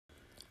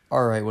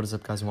Alright, what is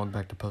up, guys, and welcome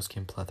back to Post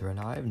Game Plethora.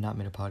 Now, I have not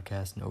made a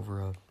podcast in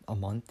over a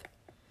month.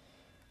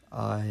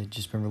 I've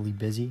just been really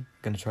busy.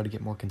 Going to try to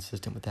get more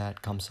consistent with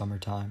that come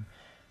summertime,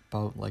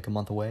 about like a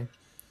month away.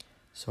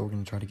 So we're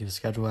going to try to get a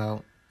schedule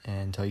out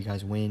and tell you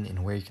guys when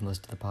and where you can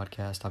listen to the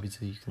podcast.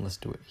 Obviously, you can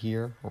listen to it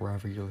here or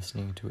wherever you're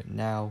listening to it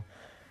now.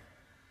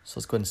 So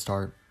let's go ahead and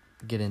start,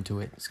 get into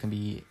it. It's going to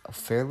be a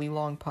fairly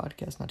long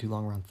podcast, not too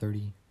long, around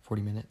 30,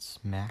 40 minutes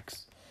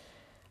max.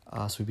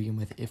 So we begin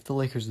with, if the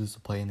Lakers lose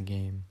the play in the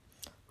game,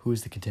 who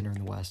is the contender in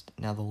the West?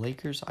 Now, the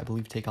Lakers, I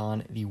believe, take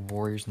on the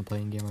Warriors in the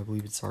play-in game. I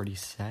believe it's already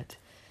set.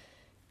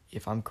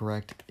 If I'm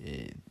correct,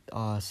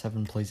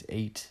 7 plays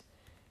 8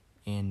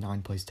 and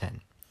 9 plays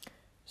 10.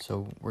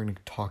 So we're going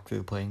to talk through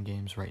the play-in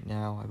games right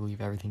now. I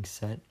believe everything's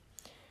set.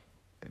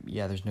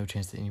 Yeah, there's no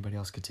chance that anybody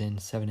else gets in.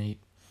 7, 8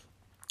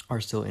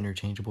 are still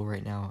interchangeable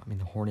right now. I mean,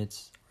 the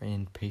Hornets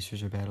and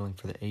Pacers are battling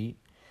for the 8.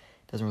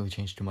 Doesn't really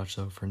change too much,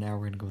 though. For now,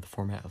 we're going to go with the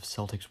format of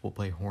Celtics will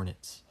play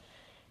Hornets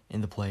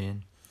in the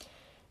play-in.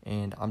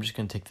 And I'm just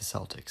going to take the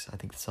Celtics. I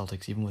think the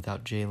Celtics, even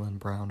without Jaylen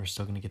Brown, are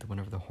still going to get the win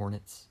over the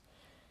Hornets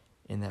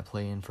in that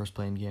first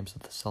play-in game. So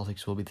the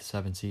Celtics will be the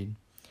 7 seed.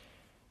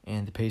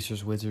 And the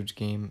Pacers-Wizards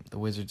game, the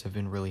Wizards have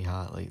been really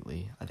hot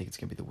lately. I think it's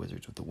going to be the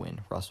Wizards with the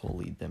win. Russ will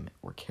lead them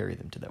or carry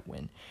them to that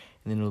win.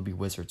 And then it'll be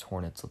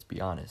Wizards-Hornets, let's be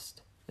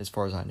honest. As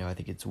far as I know, I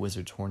think it's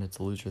Wizards-Hornets.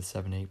 The loser of the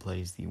 7-8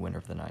 plays the winner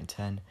of the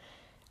 9-10.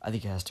 I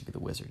think it has to be the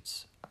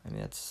Wizards. I mean,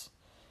 that's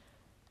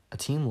a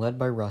team led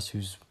by Russ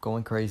who's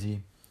going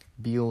crazy.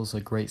 Beal's a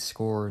great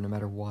scorer no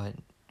matter what.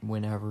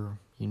 Whenever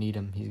you need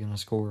him, he's going to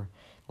score.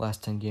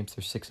 Last 10 games,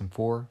 they're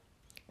 6-4, and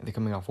they're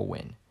coming off a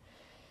win.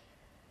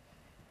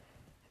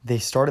 They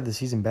started the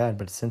season bad,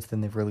 but since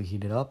then they've really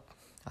heated up.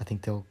 I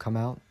think they'll come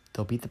out.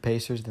 They'll beat the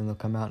Pacers, then they'll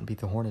come out and beat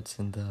the Hornets,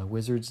 and the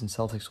Wizards and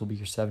Celtics will be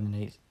your 7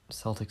 and 8.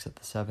 Celtics at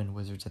the 7,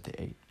 Wizards at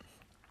the 8.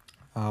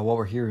 While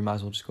we're here, we might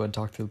as well just go ahead and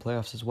talk through the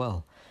playoffs as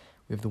well.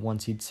 We have the 1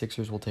 seed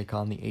Sixers will take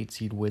on the 8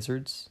 seed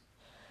Wizards.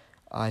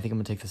 I think I'm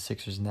going to take the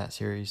Sixers in that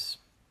series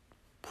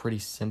pretty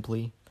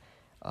simply.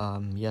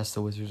 Yes,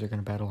 the Wizards are going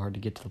to battle hard to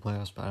get to the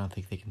playoffs, but I don't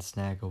think they can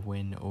snag a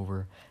win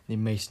over. They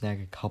may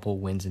snag a couple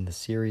wins in the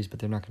series, but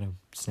they're not going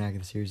to snag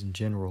the series in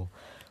general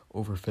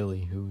over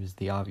Philly, who is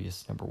the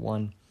obvious number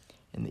 1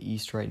 in the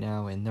East right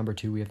now. And number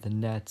 2, we have the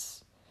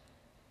Nets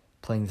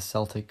playing the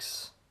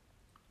Celtics.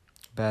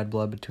 Bad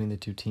blood between the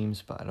two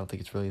teams, but I don't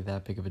think it's really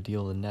that big of a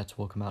deal. The Nets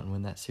will come out and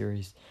win that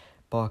series.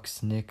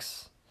 Bucks,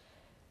 Knicks.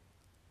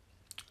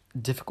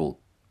 Difficult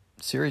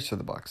series for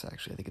the Bucks,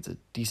 actually. I think it's a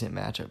decent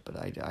matchup, but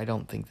I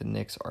don't think the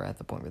Knicks are at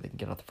the point where they can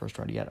get out the first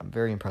round yet. I'm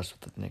very impressed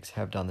with what the Knicks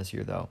have done this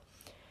year, though.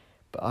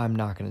 But I'm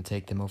not going to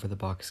take them over the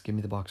Bucks. Give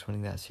me the Bucks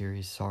winning that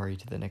series. Sorry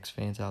to the Knicks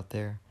fans out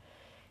there.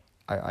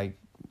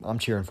 I'm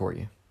cheering for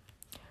you.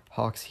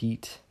 Hawks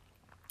Heat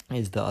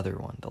is the other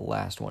one, the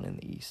last one in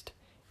the East,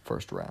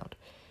 first round.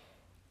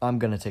 I'm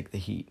going to take the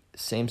Heat.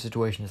 Same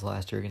situation as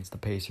last year against the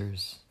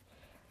Pacers.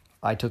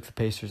 I took the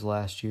Pacers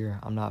last year.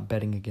 I'm not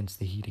betting against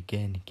the Heat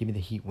again. Give me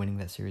the Heat winning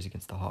that series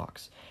against the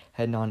Hawks.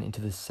 Heading on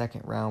into the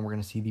second round, we're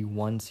going to see the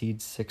 1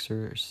 seed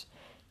Sixers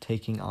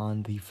taking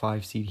on the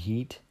 5 seed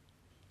Heat.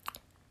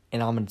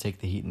 And I'm going to take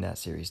the Heat in that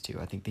series too.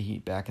 I think the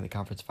Heat back in the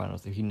conference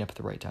finals, they're heating up at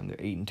the right time. They're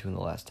 8-2 in the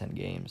last 10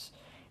 games,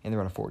 and they're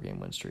on a 4-game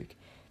win streak.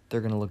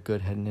 They're going to look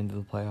good heading into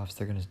the playoffs.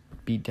 They're going to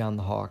beat down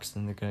the Hawks,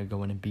 and they're going to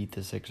go in and beat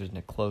the Sixers in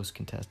a close,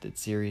 contested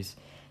series,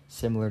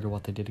 similar to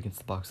what they did against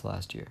the Bucks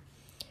last year.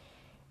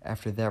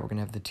 After that, we're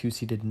gonna have the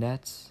 2-seeded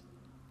Nets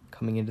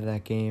coming into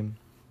that game,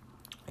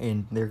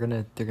 and they're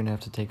gonna have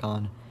to take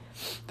on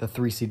the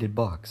 3-seeded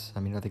Bucks. I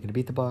mean, are they gonna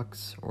beat the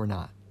Bucks or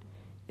not?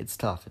 It's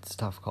tough. It's a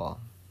tough call.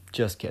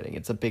 Just kidding.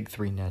 It's a big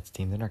 3 Nets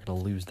team. They're not gonna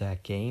lose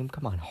that game.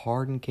 Come on,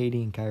 Harden,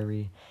 KD, and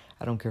Kyrie.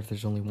 I don't care if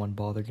there's only one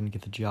ball. They're gonna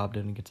get the job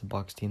done against a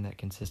Bucks team that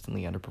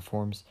consistently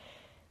underperforms.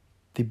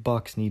 The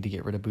Bucks need to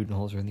get rid of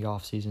Budenholzer in the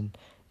offseason.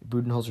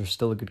 Budenholzer is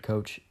still a good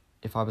coach.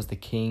 If I was the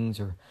Kings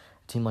or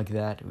a team like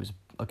that, it was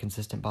a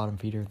consistent bottom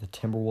feeder. The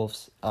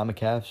Timberwolves, I'm a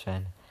Cavs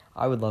fan.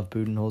 I would love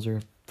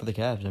Budenholzer for the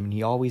Cavs. I mean,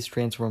 he always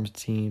transforms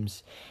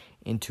teams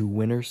into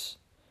winners,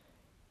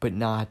 but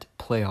not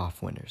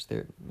playoff winners.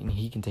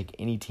 He can take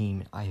any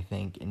team, I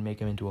think, and make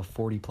them into a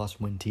 40-plus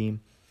win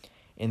team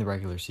in the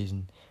regular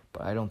season,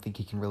 but I don't think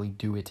he can really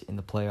do it in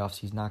the playoffs.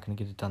 He's not going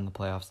to get it done in the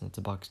playoffs, and it's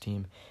a Bucks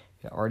team.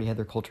 They already had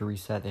their culture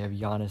reset. They have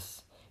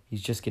Giannis.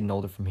 He's just getting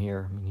older from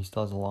here. I mean, he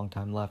still has a long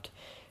time left,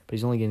 but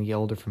he's only going to get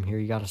older from here.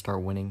 You got to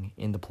start winning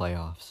in the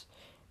playoffs.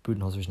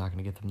 Budenholzer's not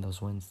going to get them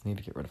those wins. They need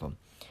to get rid of them.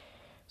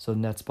 So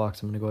Nets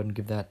Bucks, I'm going to go ahead and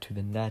give that to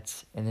the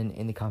Nets. And then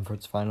in the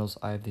conference finals,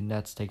 I have the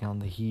Nets taking on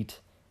the Heat.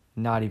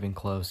 Not even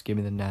close. Give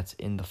me the Nets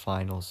in the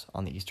finals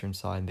on the Eastern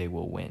side. They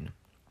will win.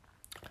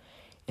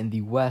 In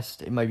the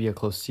West, it might be a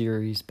close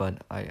series,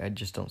 but I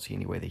just don't see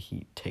any way the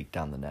Heat take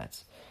down the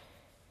Nets.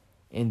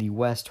 In the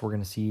West, we're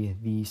going to see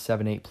the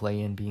 7-8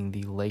 play-in being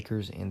the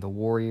Lakers and the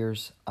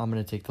Warriors. I'm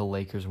going to take the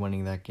Lakers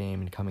winning that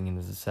game and coming in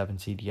as a 7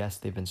 seed. Yes,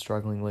 they've been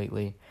struggling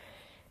lately,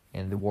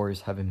 and the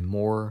Warriors have been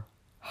more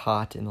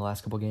hot in the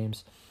last couple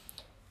games.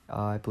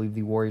 I believe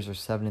the Warriors are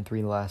 7-3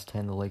 in the last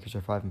 10. The Lakers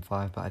are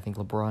 5-5, but I think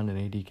LeBron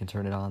and AD can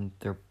turn it on.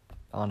 They're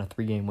on a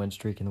 3-game win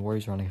streak, and the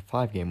Warriors are on a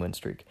 5-game win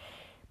streak.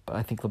 But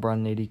I think LeBron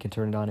and AD can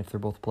turn it on if they're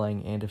both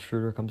playing, and if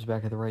Schroeder comes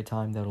back at the right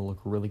time, that'll look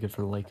really good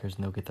for the Lakers,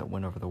 and they'll get that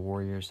win over the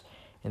Warriors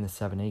in the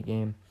 7-8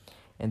 game.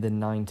 And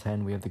then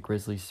 9-10, we have the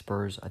Grizzlies,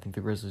 Spurs. I think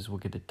the Grizzlies will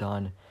get it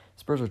done.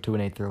 Spurs are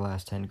 2-8 their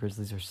last 10.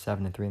 Grizzlies are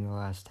 7-3 in their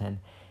last 10.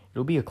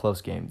 It'll be a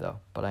close game, though,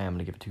 but I am going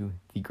to give it to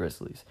the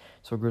Grizzlies.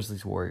 So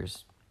Grizzlies,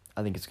 Warriors,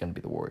 I think it's going to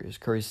be the Warriors.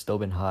 Curry's still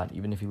been hot.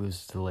 Even if he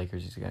loses to the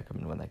Lakers, he's going to come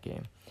and win that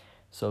game.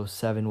 So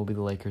 7 will be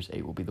the Lakers,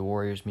 8 will be the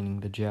Warriors, meaning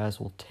the Jazz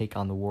will take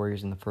on the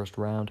Warriors in the first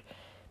round.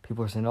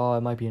 People are saying, oh,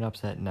 it might be an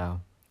upset. No.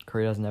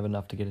 Curry doesn't have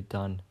enough to get it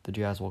done. The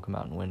Jazz will come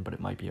out and win, but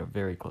it might be a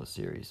very close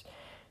series.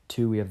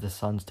 2, we have the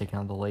Suns taking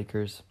on the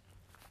Lakers.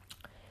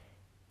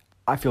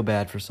 I feel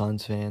bad for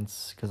Suns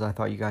fans because I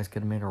thought you guys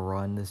could have made a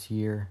run this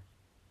year.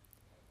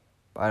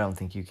 But I don't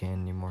think you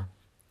can anymore.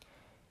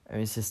 I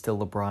mean, it's just still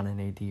LeBron and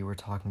AD we're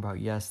talking about.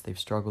 Yes, they've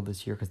struggled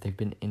this year because they've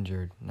been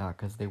injured, not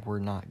because they were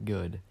not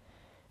good.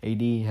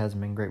 AD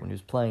hasn't been great when he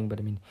was playing, but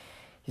I mean,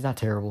 he's not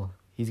terrible.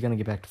 He's going to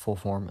get back to full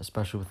form,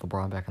 especially with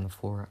LeBron back on the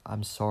floor.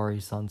 I'm sorry,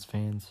 Suns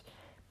fans,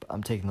 but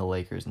I'm taking the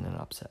Lakers in an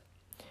upset.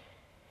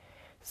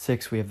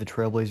 6, we have the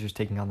Trailblazers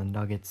taking on the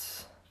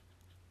Nuggets.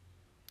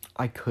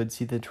 I could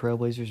see the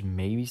Trailblazers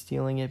maybe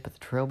stealing it, but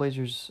the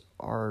Trailblazers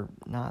are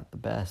not the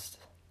best.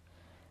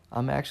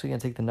 I'm actually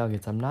going to take the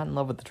Nuggets. I'm not in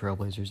love with the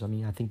Trailblazers. I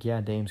mean, I think,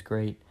 yeah, Dame's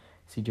great.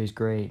 CJ's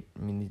great.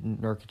 I mean,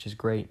 Nurkic is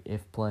great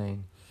if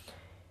playing.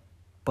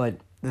 But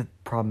the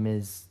problem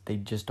is they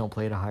just don't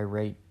play at a high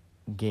rate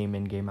game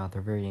in, game out.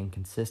 They're very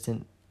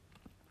inconsistent.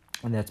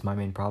 And that's my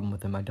main problem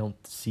with them. I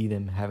don't see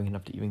them having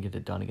enough to even get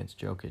it done against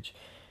Jokic.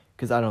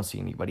 Because I don't see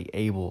anybody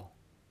able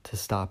to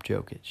stop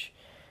Jokic.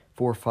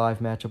 4-5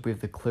 matchup, we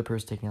have the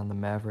Clippers taking on the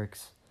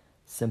Mavericks.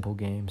 Simple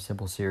game,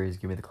 simple series.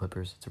 Give me the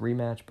Clippers. It's a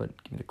rematch,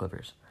 but give me the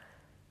Clippers.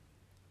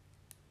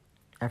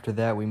 After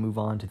that, we move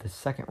on to the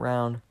second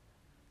round,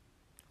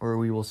 where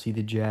we will see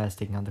the Jazz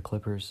taking on the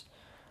Clippers.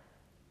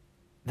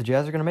 The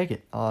Jazz are going to make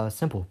it.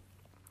 Simple.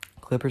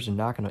 Clippers are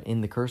not going to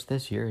end the curse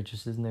this year. It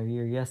just isn't their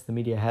year. Yes, the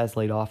media has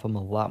laid off them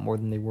a lot more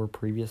than they were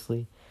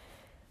previously,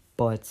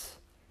 but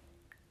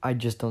I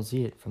just don't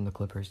see it from the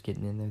Clippers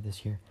getting in there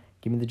this year.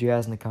 Give me the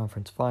Jazz in the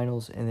conference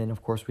finals, and then,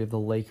 of course, we have the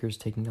Lakers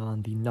taking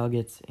on the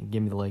Nuggets, and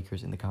give me the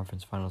Lakers in the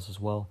conference finals as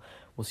well.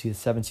 We'll see the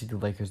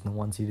 7-seeded Lakers and the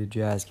 1-seeded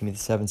Jazz. Give me the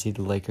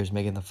 7-seeded Lakers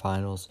making the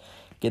finals.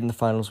 Get in the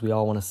finals, we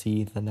all want to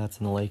see the Nets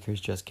and the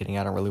Lakers. Just kidding,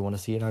 I don't really want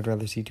to see it. I'd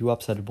rather see 2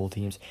 upsettable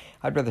teams.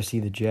 I'd rather see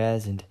the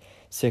Jazz and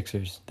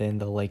Sixers than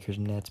the Lakers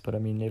and Nets, but, I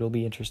mean, it'll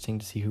be interesting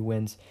to see who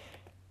wins.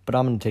 But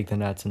I'm going to take the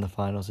Nets in the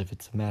finals if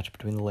it's a match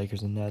between the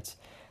Lakers and Nets.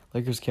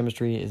 Lakers'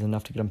 chemistry is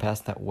enough to get them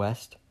past that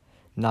West.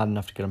 Not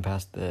enough to get them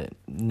past the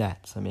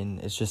Nets. I mean,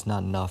 it's just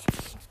not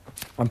enough.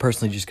 I'm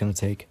personally just going to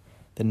take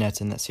the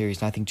Nets in that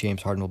series, and I think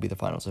James Harden will be the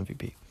Finals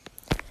MVP.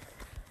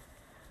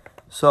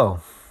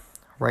 So,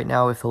 right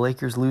now, if the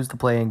Lakers lose the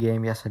play-in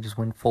game, yes, I just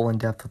went full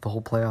in-depth with the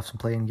whole playoffs and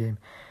play-in game.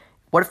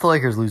 What if the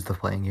Lakers lose the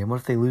play-in game? What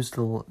if they lose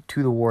to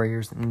the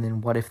Warriors, and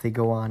then what if they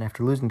go on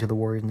after losing to the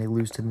Warriors and they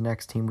lose to the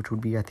next team, which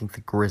would be, I think,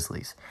 the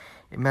Grizzlies?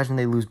 Imagine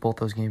they lose both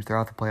those games. They're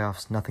out the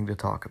playoffs, nothing to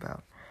talk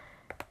about.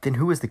 Then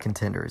who is the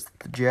contender? Is it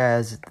the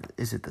Jazz?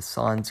 Is it the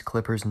Suns,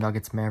 Clippers,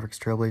 Nuggets, Mavericks,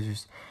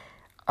 Trailblazers?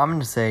 I'm going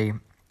to say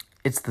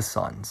it's the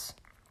Suns.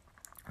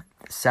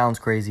 Sounds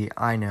crazy,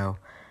 I know.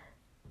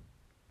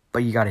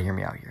 But you got to hear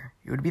me out here.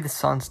 It would be the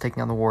Suns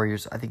taking on the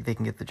Warriors. I think they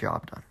can get the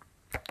job done.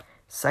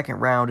 Second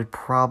round would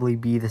probably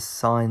be the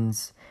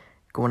Suns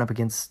going up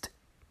against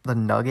the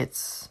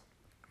Nuggets,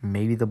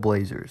 maybe the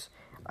Blazers.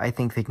 I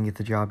think they can get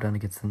the job done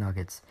against the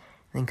Nuggets.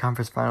 Then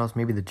conference finals,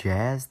 maybe the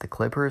Jazz, the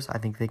Clippers. I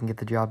think they can get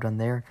the job done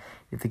there.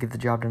 If they get the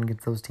job done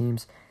against those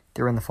teams,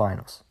 they're in the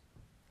finals.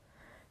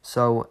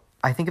 So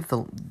I think if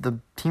the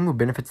team who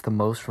benefits the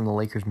most from the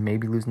Lakers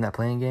maybe losing that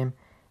playing game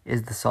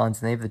is the Suns,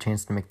 and they have the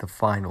chance to make the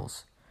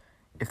finals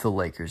if the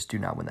Lakers do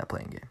not win that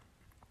playing game.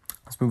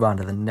 Let's move on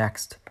to the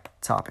next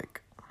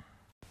topic.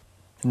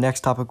 The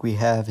next topic we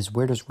have is,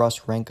 where does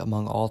Russ rank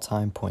among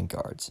all-time point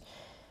guards?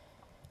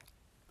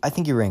 I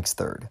think he ranks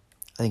third.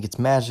 I think it's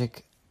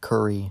Magic,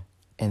 Curry,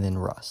 and then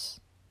Russ.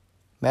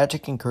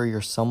 Magic and Curry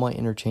are somewhat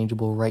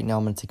interchangeable. Right now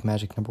I'm going to take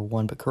Magic number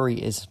 1, but Curry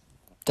is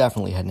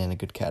definitely heading in a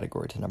good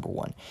category to number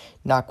 1.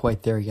 Not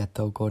quite there yet,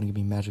 though. Going to give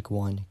me Magic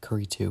 1,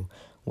 Curry 2,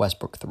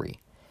 Westbrook 3.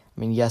 I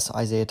mean, yes,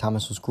 Isaiah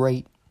Thomas was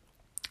great.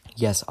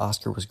 Yes,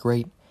 Oscar was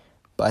great.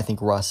 But I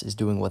think Russ is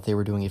doing what they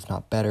were doing, if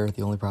not better.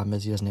 The only problem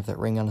is he doesn't have that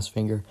ring on his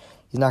finger.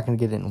 He's not going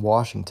to get it in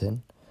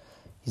Washington.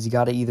 He's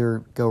got to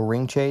either go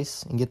ring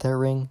chase and get that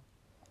ring,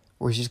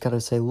 or he's just got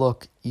to say,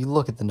 look, you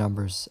look at the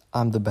numbers.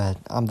 I'm the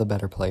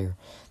better player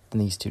than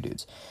these two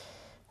dudes.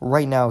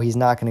 Right now, he's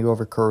not going to go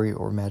over Curry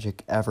or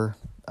Magic ever.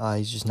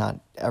 He's just not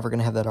ever going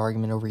to have that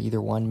argument over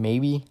either one.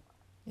 Maybe.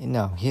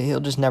 No, he'll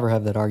just never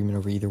have that argument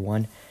over either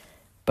one.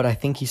 But I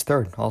think he's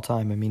third all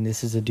time. I mean,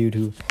 this is a dude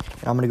who,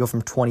 I'm going to go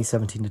from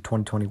 2017 to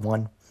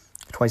 2021.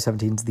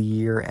 2017 is the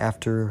year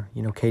after,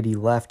 KD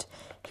left.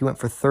 He went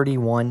for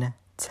 31,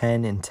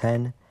 10, and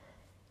 10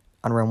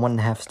 on around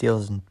 1.5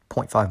 steals and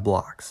 0.5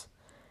 blocks.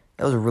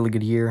 That was a really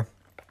good year.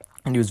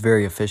 and he was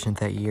very efficient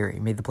that year. He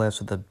made the playoffs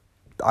with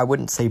I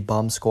wouldn't say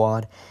bum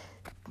squad.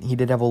 He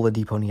did have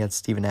Oladipo, and he had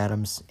Steven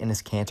Adams,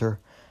 Enes Kanter,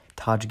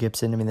 Taj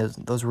Gibson. I mean,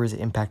 those were his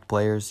impact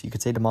players. You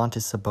could say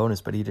DeMontis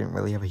Sabonis, but he didn't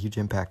really have a huge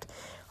impact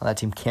on that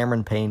team.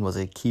 Cameron Payne was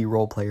a key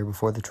role player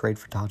before the trade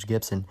for Taj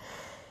Gibson.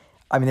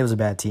 I mean, it was a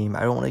bad team.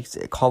 I don't want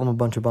to call them a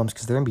bunch of bums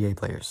because they're NBA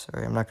players.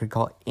 Right? I'm not going to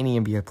call any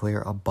NBA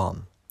player a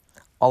bum.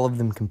 All of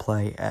them can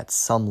play at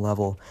some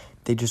level.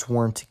 They just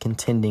weren't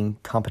contending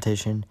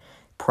competition.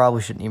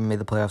 Probably shouldn't even made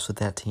the playoffs with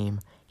that team.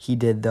 He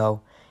did,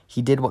 though.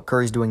 He did what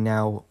Curry's doing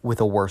now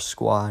with a worse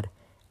squad.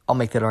 I'll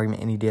make that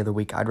argument any day of the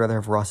week. I'd rather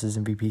have Russ's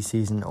MVP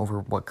season over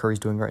what Curry's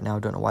doing right now. I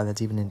don't know why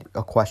that's even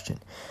a question.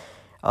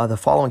 The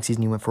following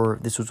season, he went for,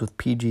 this was with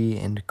PG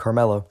and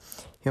Carmelo,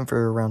 he went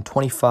for around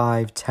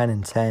 25, 10,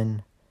 and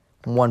 10,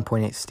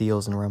 1.8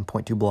 steals, and around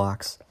 0.2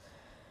 blocks.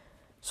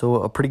 So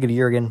a pretty good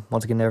year again.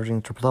 Once again, averaging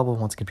a triple-double.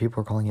 Once again,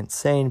 people are calling it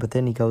insane, but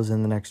then he goes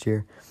in the next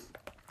year.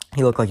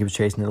 He looked like he was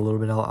chasing it a little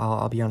bit.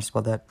 I'll be honest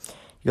about that.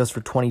 He goes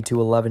for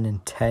 22, 11,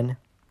 and 10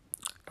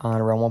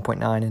 on around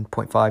 1.9 and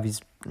 0.5.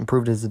 He's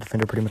improved as a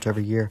defender pretty much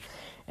every year.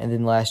 And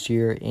then last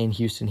year in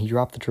Houston, he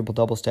dropped the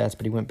triple-double stats,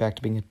 but he went back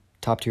to being a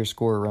top-tier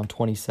scorer around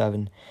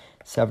 27,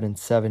 7, and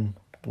 7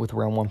 with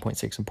around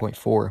 1.6 and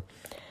 0.4.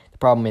 The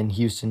problem in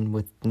Houston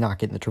with not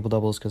getting the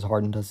triple-doubles because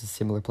Harden does a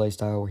similar play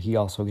style where he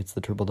also gets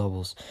the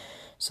triple-doubles.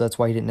 So that's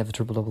why he didn't have the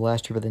triple-double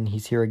last year, but then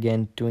he's here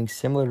again doing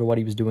similar to what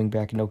he was doing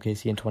back in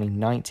OKC in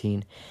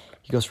 2019.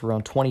 He goes for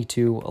around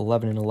 22,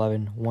 11, and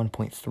 11,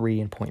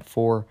 1.3 and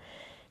 0.4.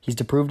 He's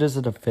improved as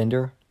a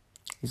defender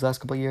these last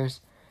couple of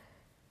years.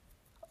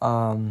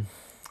 But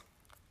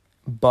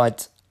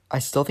I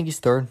still think he's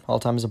third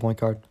all-time as a point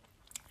guard.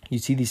 You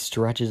see these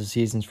stretches of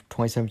seasons from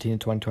 2017 to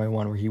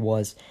 2021 where he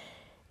was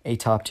a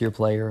top-tier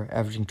player,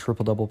 averaging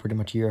triple-double pretty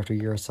much year after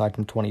year, aside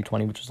from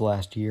 2020, which was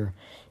last year.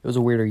 It was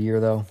a weirder year,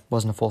 though.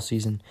 Wasn't a full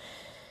season.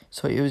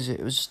 So it was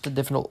just a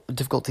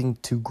difficult thing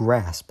to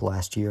grasp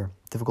last year.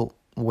 Difficult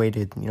way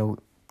to,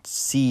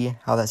 see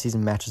how that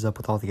season matches up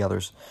with all the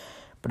others.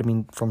 But, I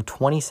mean, from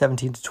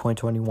 2017 to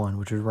 2021,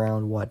 which was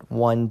around,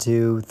 1,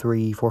 2,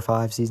 3, 4,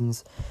 5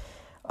 seasons,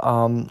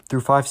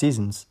 through 5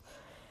 seasons,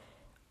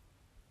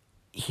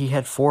 he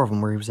had 4 of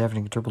them where he was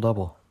averaging a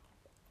triple-double.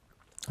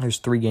 There's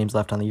 3 games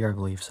left on the year, I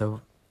believe,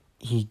 so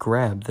he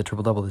grabbed the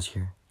triple-double this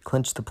year,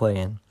 clinched the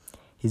play-in.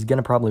 He's going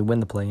to probably win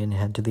the play-in and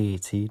head to the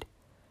 8th seed.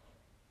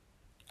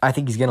 I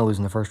think he's going to lose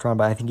in the first round,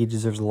 but I think he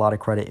deserves a lot of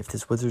credit if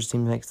this Wizards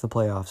team makes the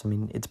playoffs. I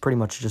mean, it's pretty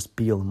much just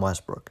Beal and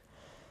Westbrook.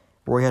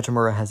 Roy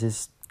Hachimura has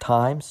his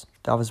times.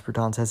 Davis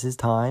Bertans has his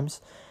times.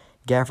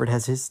 Gafford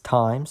has his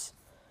times.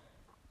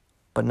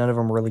 But none of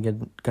them are really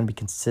going to be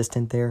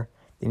consistent there.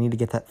 They need to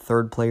get that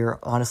third player.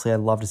 Honestly, I'd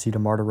love to see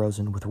DeMar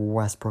DeRozan with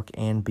Westbrook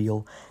and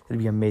Beal. It'd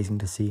be amazing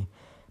to see.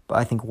 But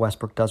I think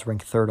Westbrook does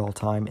rank third all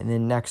time. And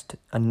then next,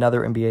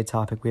 another NBA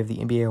topic. We have the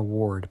NBA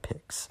award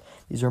picks.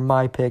 These are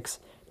my picks.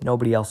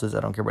 Nobody else's. I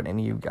don't care what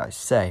any of you guys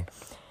say.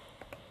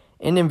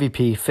 In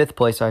MVP, 5th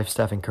place, I have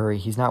Stephen Curry.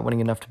 He's not winning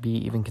enough to be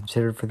even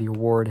considered for the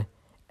award.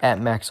 At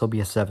max, he'll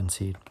be a 7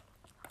 seed.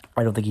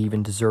 I don't think he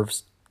even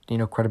deserves,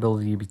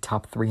 credibility to be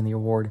top 3 in the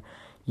award.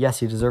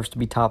 Yes, he deserves to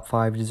be top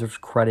 5. He deserves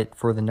credit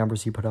for the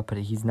numbers he put up, but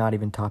he's not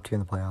even top tier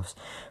in the playoffs.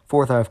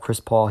 4th, I have Chris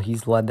Paul.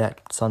 He's led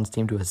that Suns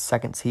team to a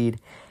 2nd seed.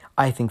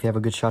 I think they have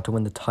a good shot to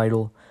win the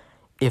title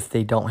if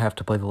they don't have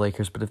to play the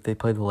Lakers. But if they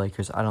play the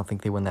Lakers, I don't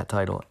think they win that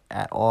title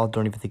at all.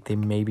 Don't even think they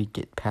maybe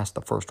get past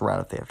the first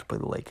round if they have to play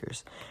the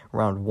Lakers.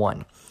 Round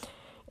 1.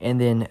 And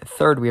then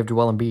 3rd, we have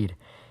Joel Embiid.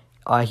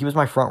 He was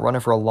my front runner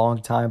for a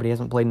long time, but he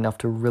hasn't played enough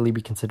to really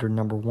be considered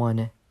number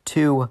 1.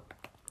 2,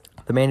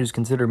 the man who's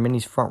considered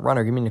Minnie's front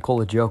runner, give me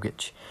Nikola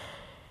Jokic.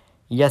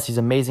 Yes, he's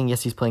amazing.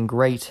 Yes, he's playing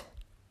great.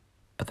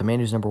 But the man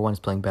who's number 1 is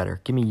playing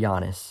better. Give me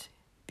Giannis.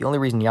 The only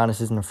reason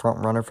Giannis isn't a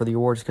front runner for the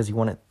award is because he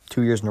won it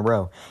 2 years in a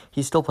row.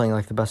 He's still playing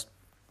like the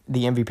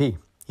MVP.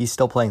 He's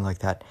still playing like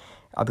that.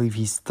 I believe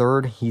he's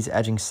 3rd. He's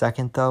edging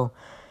 2nd, though.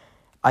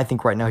 I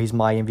think right now he's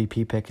my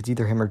MVP pick. It's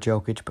either him or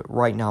Jokic, but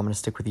right now I'm going to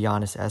stick with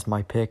Giannis as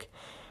my pick.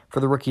 For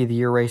the Rookie of the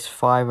Year race,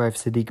 5, I have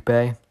Sadiq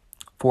Bey.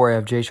 4, I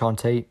have Jayshawn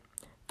Tate.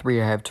 3,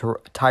 I have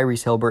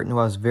Tyrese Haliburton, who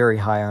I was very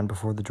high on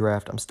before the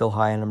draft. I'm still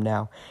high on him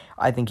now.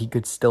 I think he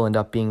could still end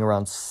up being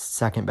around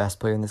 2nd best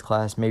player in this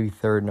class, maybe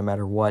 3rd, no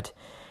matter what.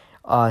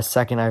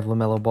 2nd, I have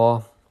LaMelo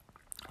Ball.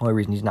 The only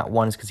reason he's not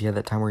 1 is because he had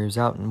that time where he was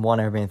out. And 1,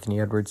 I have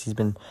Anthony Edwards. He's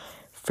been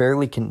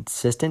fairly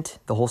consistent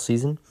the whole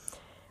season.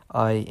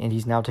 And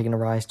he's now taken a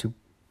rise to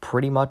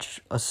pretty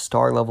much a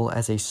star level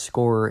as a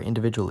scorer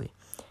individually.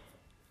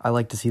 I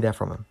like to see that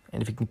from him.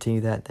 And if he continue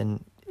that,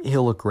 then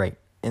he'll look great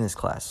in this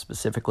class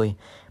specifically.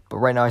 But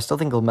right now, I still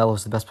think LaMelo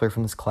is the best player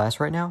from this class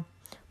right now.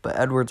 But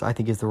Edwards, I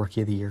think, is the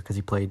Rookie of the Year because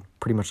he played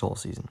pretty much the whole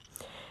season.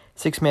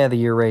 6th Man of the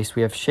Year race,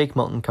 we have Shake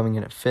Milton coming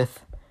in at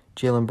 5th.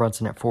 Jalen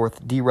Brunson at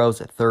 4th. D. Rose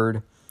at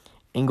 3rd.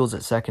 Ingles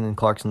at 2nd and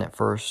Clarkson at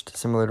 1st.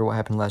 Similar to what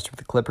happened last year with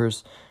the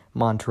Clippers,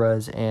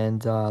 Montrez,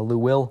 and Lou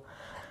Will.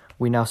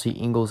 We now see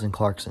Ingles and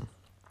Clarkson.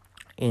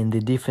 In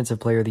the Defensive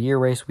Player of the Year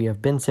race, we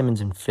have Ben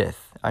Simmons in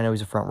 5th. I know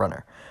he's a front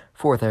runner.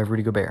 4th, I have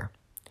Rudy Gobert.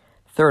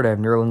 Third, I have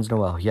Nerlens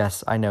Noel.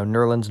 Yes, I know,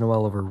 Nerlens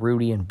Noel over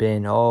Rudy and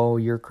Ben. Oh,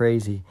 you're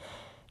crazy.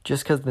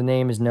 Just because the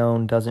name is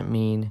known doesn't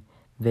mean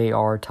they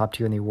are top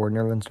tier in the award.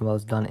 Nerlens Noel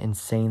has done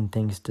insane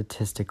things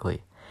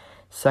statistically.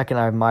 Second,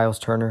 I have Miles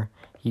Turner.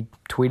 He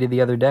tweeted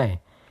the other day.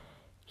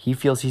 He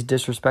feels he's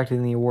disrespected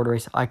in the award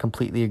race. I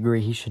completely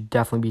agree. He should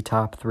definitely be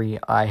top 3.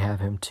 I have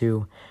him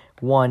too.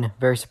 1,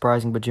 very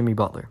surprising, but Jimmy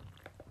Butler.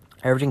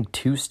 Averaging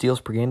 2 steals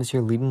per game this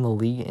year, leading the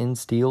league in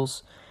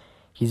steals.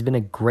 He's been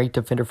a great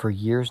defender for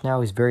years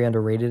now. He's very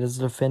underrated as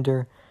a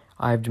defender.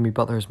 I have Jimmy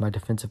Butler as my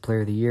defensive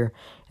player of the year.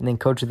 And then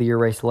coach of the year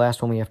race, the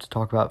last one we have to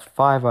talk about.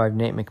 5, I have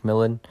Nate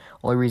McMillan.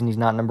 Only reason he's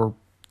not number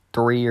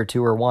 3 or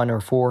 2 or 1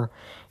 or 4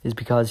 is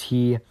because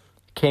he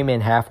came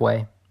in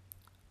halfway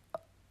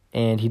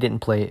and he didn't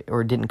play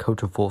or didn't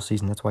coach a full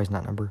season. That's why he's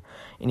not number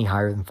any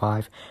higher than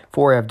 5.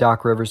 4, I have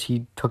Doc Rivers.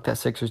 He took that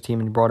Sixers team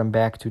and brought him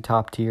back to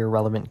top tier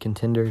relevant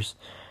contenders.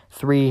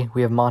 3,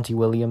 we have Monty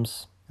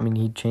Williams. I mean,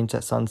 he changed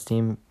that Suns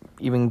team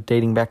even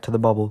dating back to the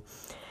bubble.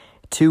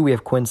 2, we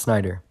have Quinn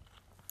Snyder.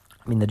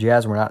 I mean, the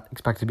Jazz were not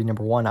expected to be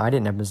number 1. I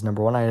didn't have them as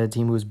number 1. I had a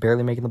team who was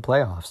barely making the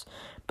playoffs,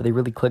 but they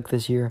really clicked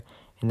this year,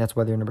 and that's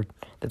why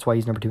That's why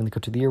he's number 2 in the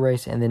coach of the year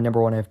race. And then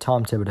number 1, I have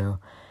Tom Thibodeau.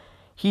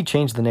 He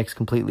changed the Knicks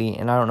completely,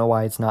 and I don't know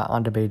why it's not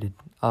undebated.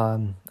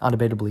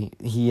 Undebatably,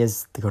 he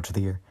is the coach of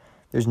the year.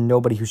 There's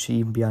nobody who should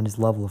even be on his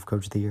level of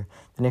coach of the year.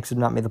 The Knicks have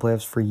not made the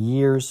playoffs for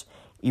years.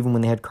 Even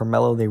when they had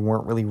Carmelo, they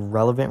weren't really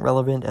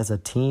relevant as a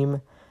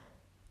team.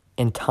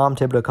 And Tom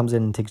Thibodeau comes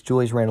in and takes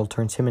Julius Randle,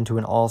 turns him into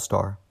an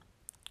all-star.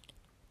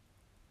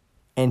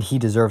 And he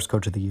deserves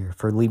coach of the year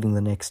for leading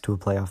the Knicks to a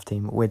playoff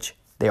team, which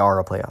they are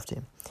a playoff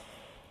team.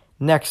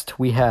 Next,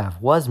 we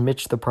have, was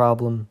Mitch the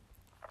problem,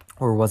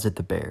 or was it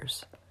the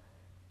Bears?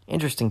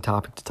 Interesting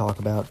topic to talk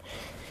about.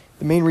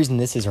 The main reason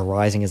this is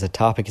arising as a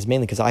topic is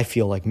mainly because I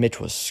feel like Mitch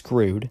was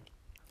screwed,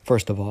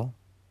 first of all,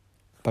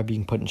 by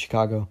being put in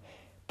Chicago.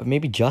 But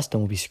maybe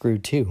Justin will be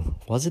screwed too.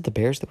 Was it the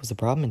Bears that was the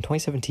problem? In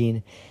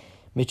 2017,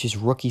 Mitch's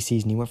rookie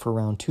season, he went for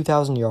around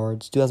 2,000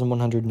 yards,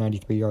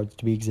 2,193 yards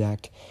to be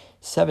exact,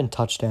 7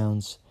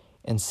 touchdowns,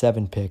 and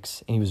 7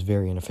 picks, and he was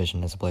very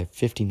inefficient as a player,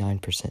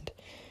 59%.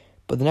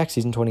 But the next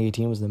season,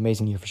 2018, was an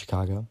amazing year for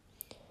Chicago.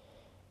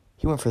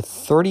 He went for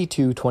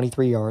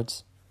 23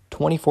 yards,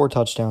 24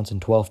 touchdowns,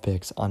 and 12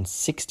 picks on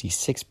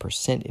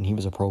 66%, and he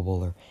was a Pro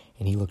Bowler,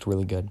 and he looked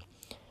really good.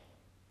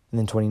 And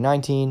then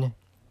 2019,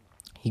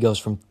 he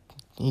goes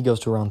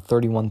to around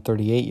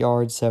 38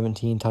 yards,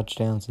 17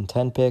 touchdowns, and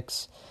 10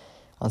 picks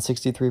on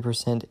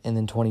 63%. And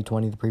then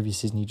 2020, the previous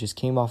season he just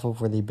came off of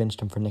where they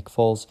benched him for Nick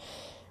Foles,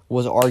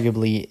 was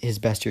arguably his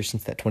best year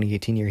since that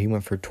 2018 year. He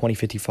went for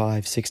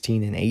 55,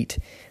 16, and 8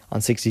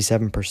 on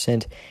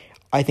 67%.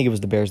 I think it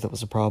was the Bears that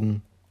was the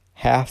problem.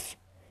 Half.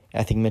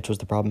 I think Mitch was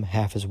the problem,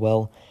 half as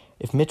well.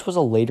 If Mitch was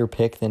a later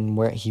pick than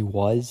where he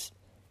was,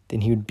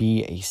 then he would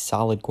be a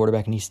solid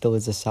quarterback, and he still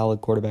is a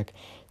solid quarterback.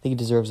 I think he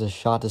deserves a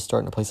shot to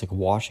start in a place like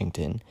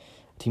Washington,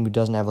 a team who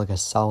doesn't have like a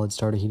solid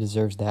starter. He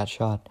deserves that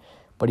shot,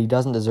 but he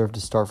doesn't deserve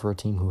to start for a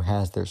team who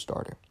has their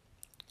starter.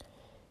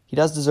 He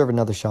does deserve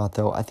another shot,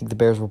 though. I think the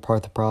Bears were part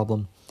of the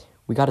problem.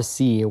 We got to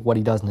see what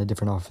he does in a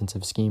different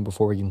offensive scheme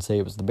before we can say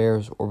it was the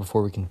Bears or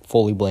before we can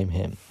fully blame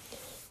him.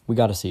 We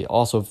got to see it.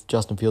 Also, if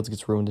Justin Fields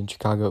gets ruined in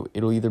Chicago,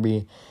 it'll either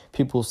be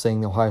people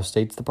saying Ohio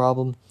State's the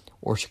problem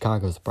or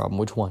Chicago's the problem.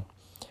 Which one?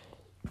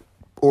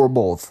 Or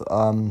both.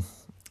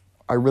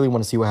 I really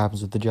want to see what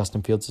happens with the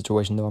Justin Fields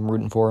situation, though. I'm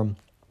rooting for him.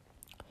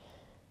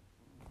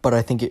 But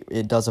I think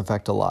it does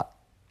affect a lot.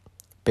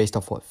 Based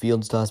off what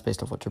Fields does,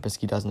 based off what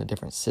Trubisky does in a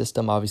different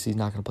system. Obviously, he's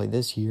not going to play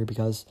this year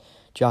because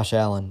Josh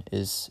Allen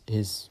is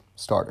his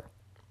starter.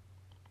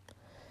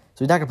 So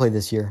he's not going to play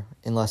this year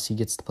unless he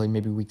gets to play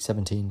maybe week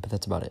 17, but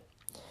that's about it.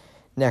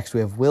 Next, we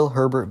have, will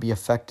Herbert be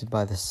affected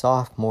by the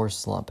sophomore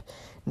slump?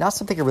 Not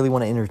something I really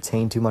want to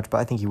entertain too much, but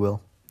I think he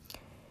will.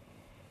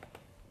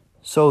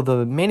 So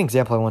the main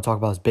example I want to talk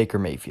about is Baker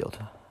Mayfield,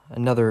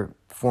 another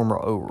former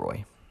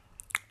O'Roy.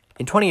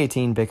 In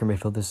 2018, Baker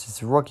Mayfield, this is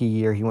his rookie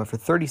year, he went for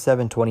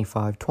 37,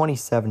 25,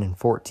 27, and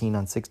 14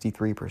 on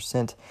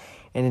 63%.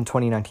 And in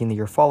 2019, the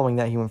year following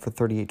that, he went for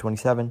 38,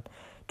 27,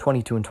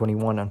 22, and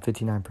 21 on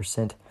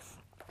 59%.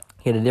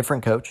 He had a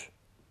different coach.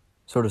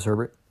 So does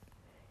Herbert.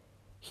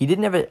 He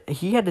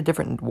had a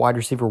different wide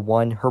receiver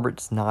one.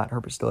 Herbert's not.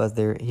 Herbert still has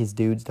his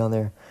dudes down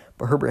there.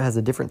 But Herbert has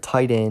a different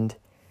tight end.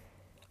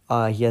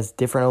 He has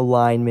different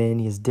O-linemen.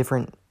 He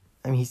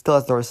still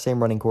has the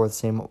same running core, the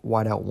same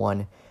wideout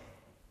one.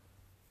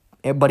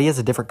 But he has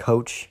a different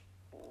coach.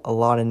 A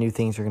lot of new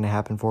things are going to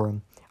happen for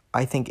him.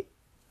 I think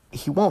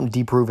he won't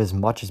deprove as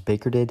much as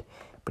Baker did,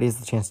 but he has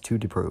the chance to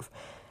deprove.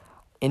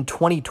 In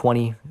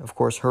 2020, of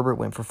course, Herbert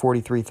went for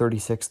 43,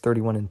 36,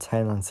 31, and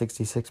 10 on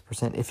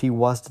 66%. If he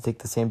was to take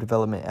the same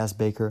development as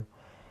Baker,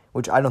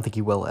 which I don't think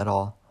he will at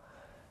all,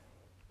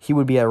 he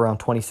would be at around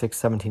 26,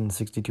 17, and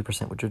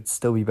 62%, which would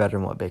still be better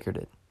than what Baker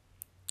did.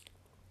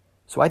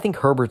 So I think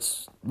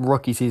Herbert's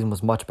rookie season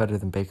was much better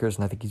than Baker's,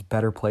 and I think he's a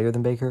better player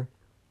than Baker.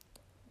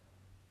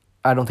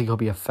 I don't think he'll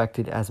be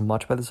affected as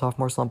much by the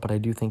sophomore slump, but I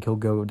do think he'll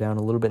go down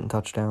a little bit in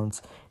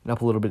touchdowns and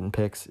up a little bit in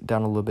picks,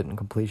 down a little bit in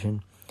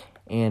completion.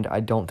 And I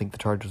don't think the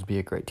Chargers will be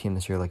a great team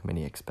this year like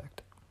many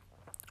expect.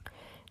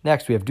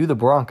 Next, we have, do the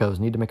Broncos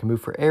need to make a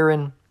move for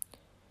Aaron?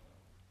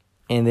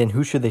 And then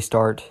who should they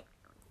start?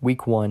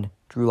 Week 1,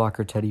 Drew Lock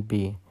or Teddy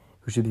B,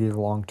 who should be the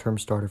long-term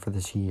starter for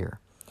this year.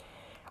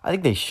 I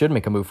think they should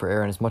make a move for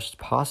Aaron as much as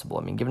possible.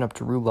 I mean, giving up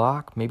Drew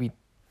Lock, maybe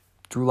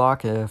Drew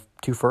Lock 2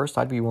 firsts.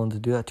 I'd be willing to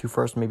do that, 2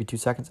 firsts, maybe 2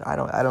 seconds. I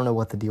don't know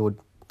what the deal would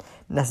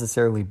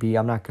necessarily be.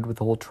 I'm not good with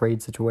the whole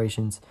trade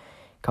situations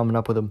coming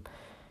up with them.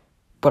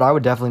 But I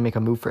would definitely make a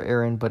move for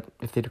Aaron. But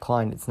if they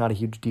decline, it's not a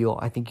huge deal.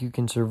 I think you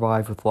can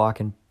survive with Lock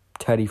and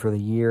Teddy for the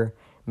year.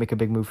 Make a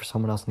big move for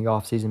someone else in the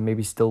offseason.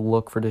 Maybe still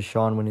look for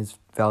Deshaun when his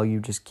value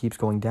just keeps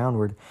going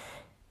downward.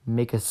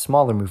 Make a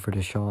smaller move for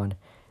Deshaun.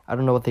 I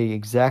don't know what they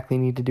exactly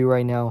need to do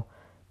right now.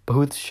 But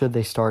who should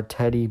they start,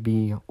 Teddy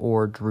B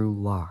or Drew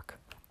Lock?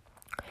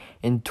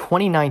 In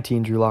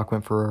 2019, Drew Lock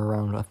went for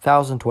around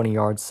 1,020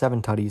 yards,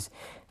 7 tutties,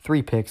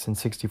 3 picks, and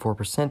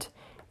 64%.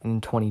 And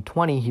in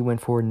 2020, he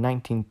went for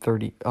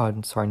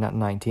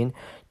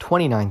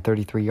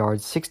 2933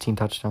 yards, 16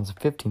 touchdowns, and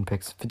 15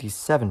 picks,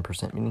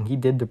 57%, meaning he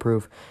did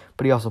improve,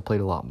 but he also played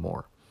a lot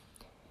more.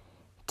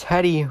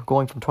 Teddy,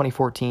 going from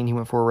 2014, he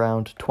went for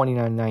around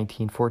 29,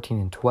 19,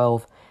 14, and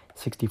 12,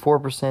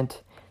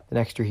 64%. The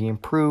next year he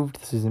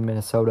improved. This is in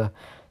Minnesota.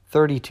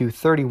 32,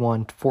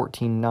 31,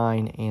 14,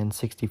 9, and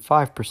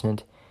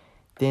 65%.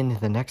 Then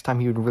the next time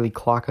he would really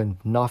clock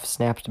enough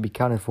snaps to be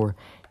counted for,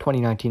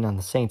 2019 on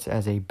the Saints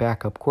as a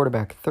backup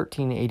quarterback,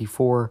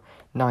 1384,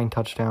 9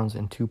 touchdowns,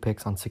 and 2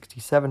 picks on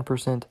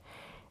 67%.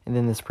 And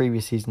then this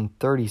previous season,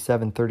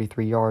 37,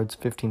 33 yards,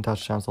 15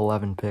 touchdowns,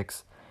 11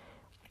 picks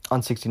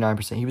on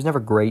 69%. He was never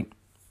great,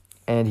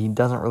 and he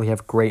doesn't really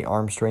have great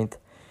arm strength,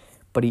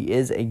 but he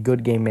is a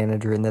good game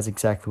manager, and that's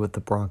exactly what the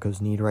Broncos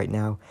need right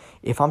now.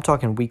 If I'm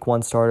talking week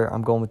 1 starter,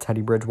 I'm going with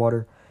Teddy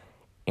Bridgewater.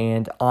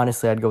 And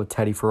honestly, I'd go with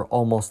Teddy for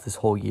almost this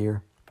whole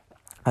year.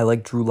 I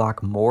like Drew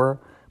Lock more,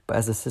 but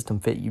as a system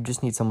fit, you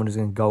just need someone who's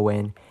going to go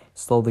in,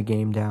 slow the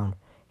game down,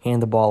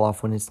 hand the ball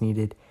off when it's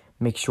needed,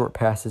 make short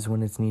passes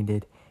when it's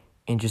needed,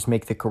 and just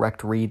make the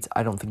correct reads.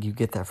 I don't think you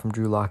get that from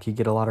Drew Lock. You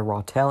get a lot of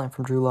raw talent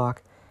from Drew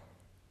Lock,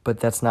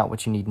 but that's not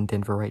what you need in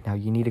Denver right now.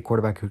 You need a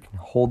quarterback who can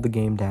hold the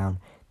game down.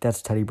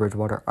 That's Teddy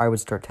Bridgewater. I would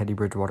start Teddy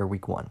Bridgewater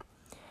week 1.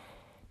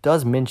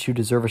 Does Minshew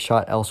deserve a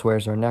shot elsewhere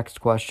is our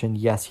next question.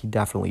 Yes, he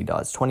definitely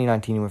does.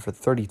 2019, he went for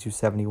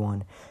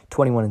 32-71,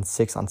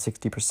 21-6 on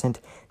 60%.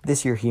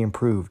 This year, he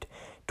improved.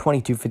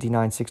 22-59,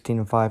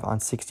 16-5 on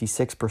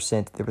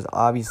 66%. There was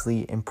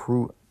obviously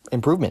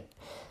improvement.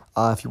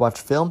 If you watch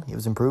film, he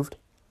was improved.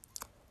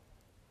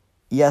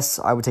 Yes,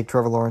 I would take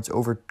Trevor Lawrence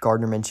over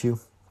Gardner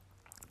Minshew.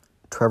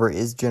 Trevor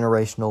is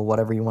generational,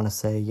 whatever you want to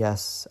say.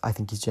 Yes, I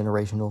think he's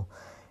generational.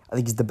 I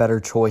think he's the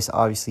better choice.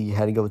 Obviously, you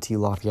had to go with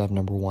T-Law if you have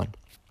number 1.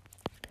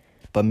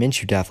 But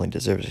Minshew definitely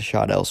deserves a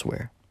shot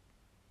elsewhere.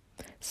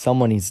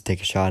 Someone needs to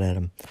take a shot at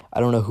him. I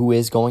don't know who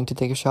is going to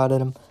take a shot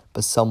at him,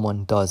 but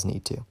someone does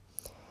need to.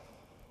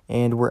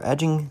 And we're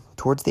edging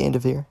towards the end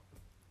of here.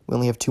 We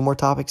only have 2 more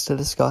topics to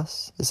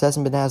discuss. This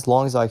hasn't been as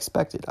long as I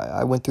expected.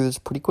 I went through this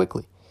pretty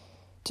quickly.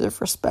 Deserve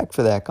respect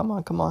for that. Come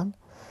on.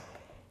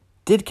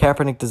 Did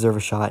Kaepernick deserve a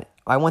shot?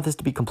 I want this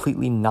to be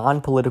completely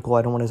non-political.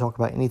 I don't want to talk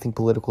about anything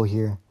political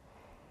here.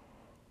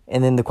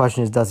 And then the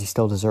question is, does he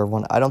still deserve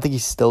one? I don't think he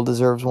still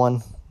deserves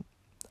one.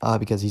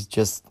 Because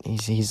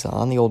he's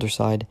on the older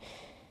side,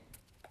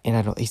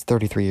 and he's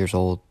 33 years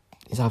old.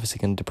 He's obviously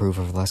going to improve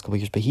over the last couple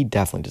of years, but he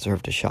definitely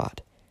deserved a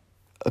shot.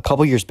 A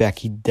couple years back,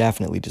 he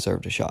definitely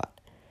deserved a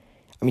shot.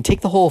 I mean,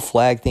 take the whole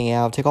flag thing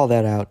out, take all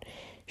that out.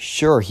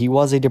 Sure, he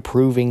was a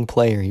deproving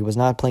player. He was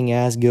not playing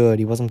as good.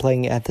 He wasn't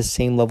playing at the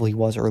same level he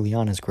was early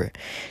on in his career.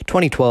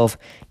 2012,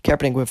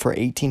 Kaepernick went for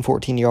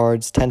 14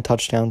 yards, 10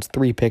 touchdowns,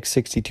 3 picks,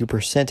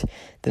 62%.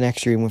 The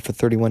next year, he went for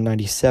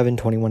 31-97,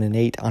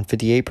 21-8 on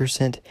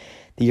 58%.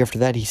 The year after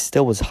that, he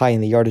still was high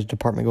in the yardage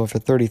department, going for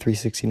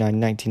 33-69,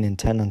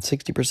 19-10 on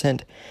 60%.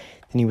 Then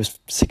he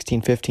was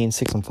 16-15,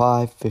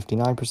 6-5,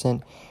 59%.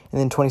 And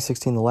then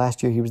 2016, the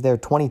last year, he was there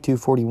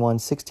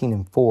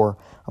 22-41, 16-4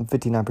 on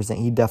 59%.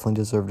 He definitely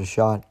deserved a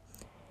shot.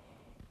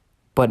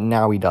 But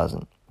now he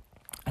doesn't.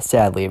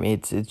 Sadly, I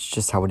mean, it's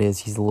just how it is.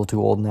 He's a little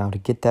too old now to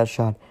get that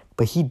shot.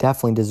 But he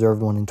definitely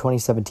deserved one. In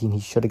 2017, he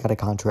should have got a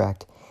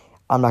contract.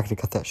 I'm not going to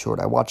cut that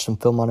short. I watched some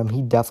film on him.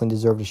 He definitely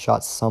deserved a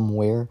shot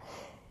somewhere.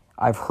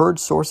 I've heard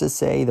sources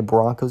say the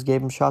Broncos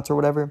gave him shots or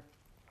whatever.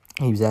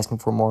 He was asking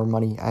for more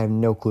money. I have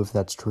no clue if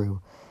that's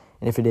true.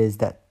 And if it is,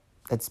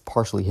 that's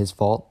partially his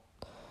fault.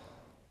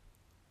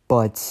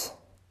 But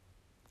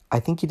I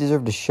think he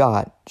deserved a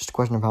shot. Just a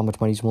question of how much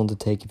money he's willing to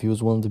take. If he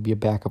was willing to be a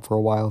backup for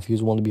a while. If he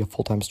was willing to be a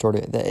full-time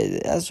starter.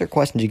 Those are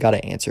questions you got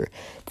to answer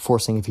before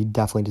saying if he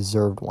definitely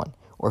deserved one.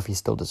 Or if he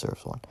still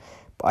deserves one.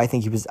 But I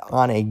think he was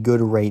on a good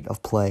rate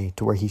of play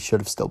to where he should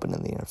have still been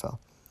in the NFL.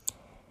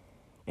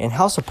 And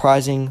how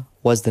surprising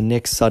was the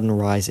Knicks' sudden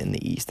rise in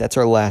the East? That's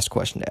our last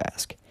question to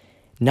ask.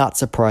 Not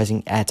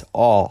surprising at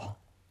all,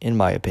 in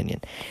my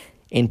opinion.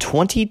 In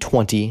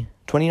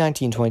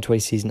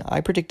 2019-2020 season,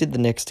 I predicted the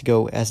Knicks to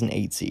go as an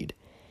 8 seed.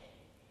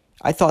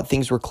 I thought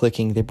things were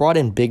clicking. They brought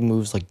in big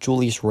moves like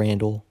Julius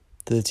Randle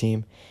to the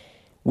team.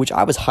 which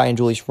I was high on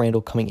Julius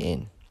Randle coming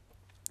in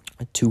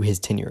to his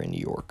tenure in New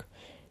York.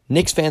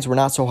 Knicks fans were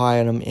not so high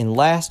on him, and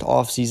last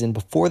offseason,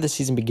 before the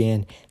season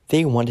began,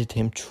 they wanted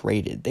him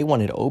traded. They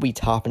wanted Obi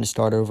Toppin to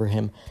start over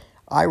him.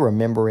 I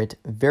remember it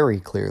very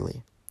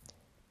clearly.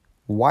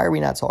 Why are we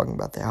not talking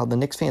about that? How the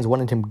Knicks fans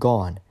wanted him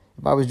gone.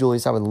 If I was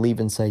Julius, I would leave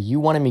and say, you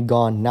wanted me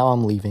gone, now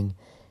I'm leaving.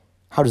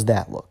 How does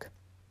that look?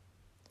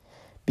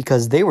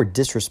 Because they were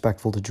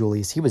disrespectful to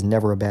Julius. He was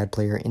never a bad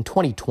player. In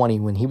 2020,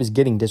 when he was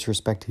getting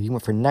disrespected, he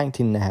went for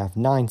 19.5,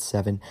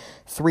 9.7,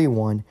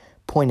 3.1,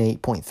 0.8,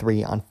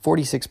 0.3 on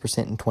 46%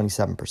 and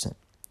 27%.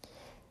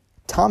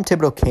 Tom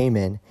Thibodeau came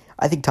in.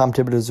 I think Tom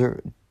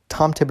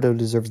Thibodeau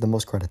deserves the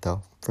most credit,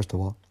 though, first of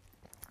all.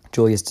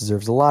 Julius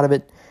deserves a lot of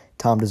it.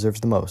 Tom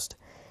deserves the most.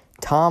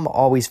 Tom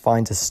always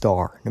finds a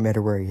star, no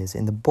matter where he is.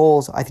 In the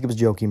Bulls, I think it was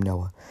Joakim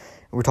Noah.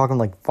 We're talking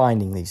like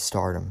finding these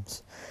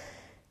stardoms.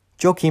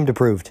 Joakim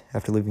improved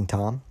after leaving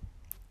Tom.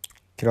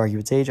 Could argue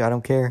its age, I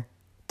don't care.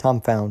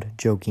 Tom found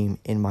Joakim,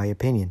 in my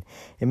opinion.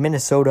 In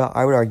Minnesota,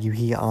 I would argue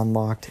he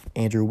unlocked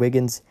Andrew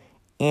Wiggins,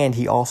 and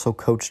he also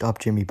coached up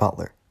Jimmy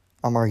Butler.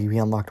 I'm arguing he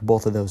unlocked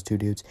both of those two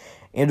dudes.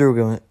 Andrew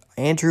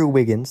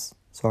Wiggins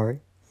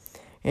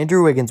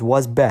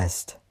was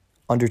best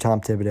under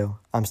Tom Thibodeau.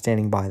 I'm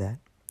standing by that.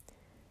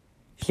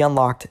 He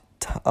unlocked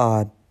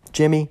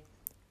Jimmy.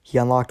 He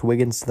unlocked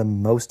Wiggins the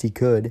most he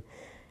could,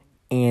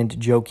 and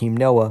Joakim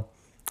Noah.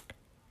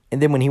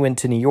 And then when he went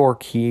to New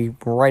York, he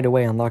right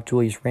away unlocked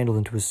Julius Randle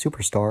into a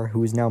superstar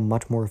who is now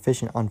much more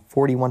efficient on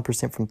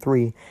 41% from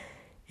three.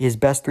 His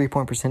best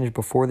three-point percentage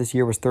before this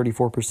year was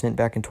 34%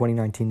 back in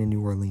 2019 in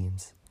New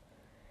Orleans.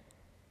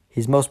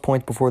 His most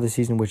points before the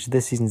season, which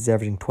this season is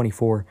averaging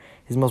 24,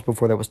 his most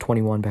before that was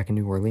 21 back in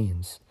New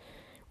Orleans.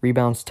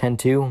 Rebounds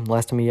 10-2.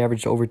 Last time he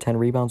averaged over 10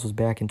 rebounds was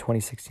back in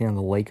 2016 on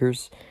the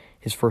Lakers,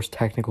 his first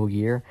technical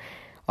year.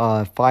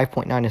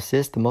 5.9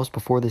 assists. The most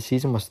before this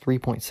season was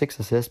 3.6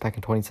 assists back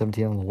in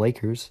 2017 on the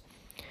Lakers.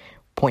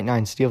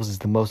 0.9 steals is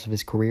the most of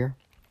his career.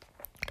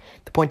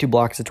 The 0.2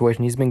 block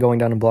situation, he's been going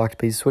down in blocks,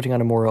 but he's switching on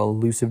to more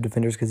elusive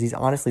defenders because he's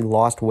honestly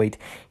lost weight.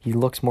 He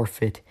looks more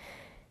fit.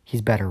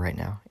 He's better right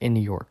now in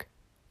New York.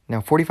 Now,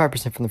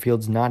 45% from the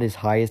field is not his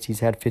highest. He's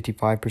had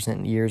 55%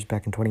 in years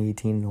back in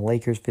 2018 in the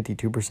Lakers,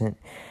 52%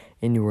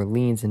 in New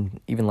Orleans,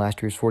 and even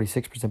last year was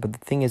 46%. But the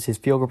thing is, his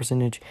field goal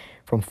percentage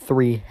from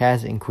three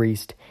has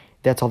increased.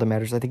 That's all that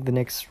matters. I think the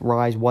Knicks'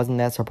 rise wasn't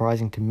that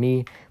surprising to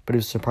me, but it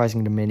was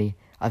surprising to many.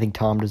 I think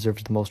Tom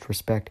deserves the most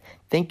respect.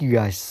 Thank you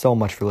guys so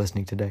much for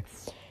listening today.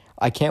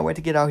 I can't wait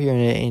to get out here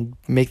and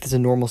make this a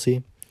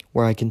normalcy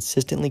where I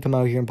consistently come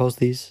out here and post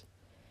these.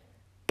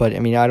 But, I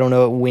mean, I don't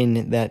know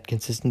when that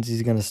consistency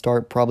is going to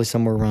start, probably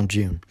somewhere around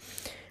June.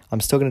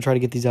 I'm still going to try to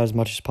get these out as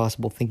much as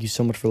possible. Thank you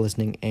so much for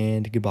listening,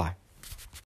 and goodbye.